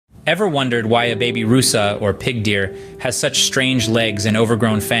Ever wondered why a baby rusa or pig deer has such strange legs and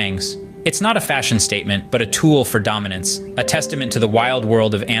overgrown fangs? It's not a fashion statement, but a tool for dominance, a testament to the wild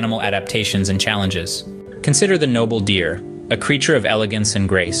world of animal adaptations and challenges. Consider the noble deer, a creature of elegance and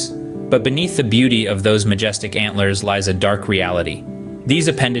grace. But beneath the beauty of those majestic antlers lies a dark reality. These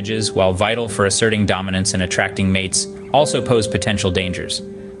appendages, while vital for asserting dominance and attracting mates, also pose potential dangers.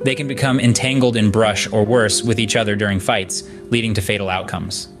 They can become entangled in brush or worse with each other during fights, leading to fatal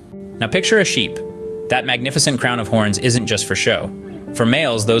outcomes. Now picture a sheep. That magnificent crown of horns isn't just for show. For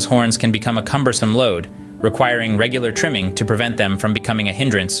males, those horns can become a cumbersome load, requiring regular trimming to prevent them from becoming a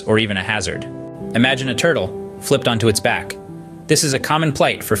hindrance or even a hazard. Imagine a turtle flipped onto its back. This is a common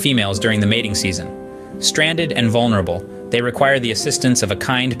plight for females during the mating season. Stranded and vulnerable, they require the assistance of a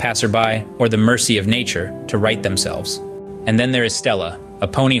kind passerby or the mercy of nature to right themselves. And then there is Stella, a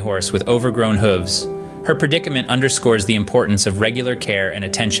pony horse with overgrown hooves. Her predicament underscores the importance of regular care and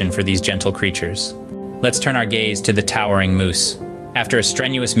attention for these gentle creatures. Let's turn our gaze to the towering moose. After a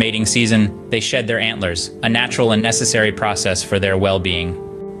strenuous mating season, they shed their antlers, a natural and necessary process for their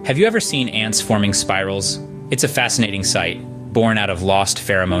well-being. Have you ever seen ants forming spirals? It's a fascinating sight, born out of lost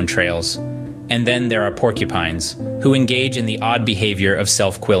pheromone trails. And then there are porcupines, who engage in the odd behavior of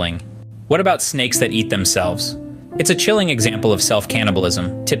self-quilling. What about snakes that eat themselves? It's a chilling example of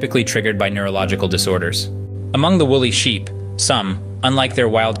self-cannibalism, typically triggered by neurological disorders. Among the woolly sheep, some, unlike their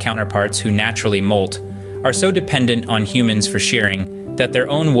wild counterparts who naturally molt, are so dependent on humans for shearing that their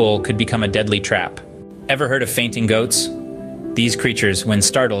own wool could become a deadly trap. Ever heard of fainting goats? These creatures, when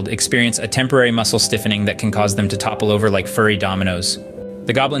startled, experience a temporary muscle stiffening that can cause them to topple over like furry dominoes.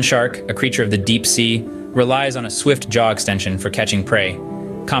 The goblin shark, a creature of the deep sea, relies on a swift jaw extension for catching prey,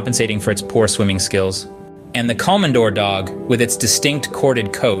 compensating for its poor swimming skills. And the Komondor dog, with its distinct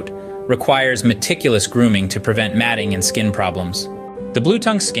corded coat, requires meticulous grooming to prevent matting and skin problems. The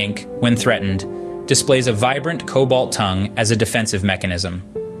blue-tongued skink, when threatened, displays a vibrant cobalt tongue as a defensive mechanism.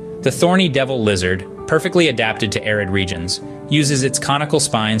 The thorny devil lizard, perfectly adapted to arid regions, uses its conical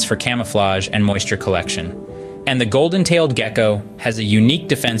spines for camouflage and moisture collection. And the golden-tailed gecko has a unique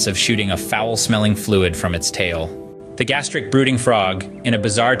defense of shooting a foul-smelling fluid from its tail. The gastric brooding frog, in a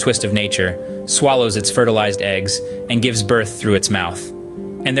bizarre twist of nature, swallows its fertilized eggs and gives birth through its mouth.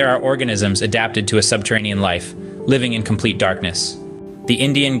 And there are organisms adapted to a subterranean life, living in complete darkness. The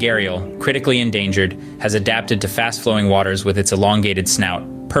Indian gharial, critically endangered, has adapted to fast-flowing waters with its elongated snout,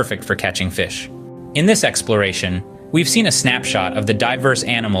 perfect for catching fish. In this exploration, we've seen a snapshot of the diverse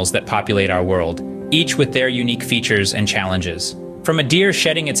animals that populate our world, each with their unique features and challenges. From a deer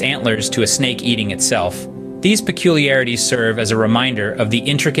shedding its antlers to a snake eating itself, these peculiarities serve as a reminder of the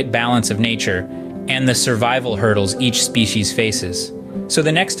intricate balance of nature and the survival hurdles each species faces. So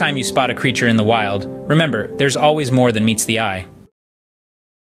the next time you spot a creature in the wild, remember, there's always more than meets the eye.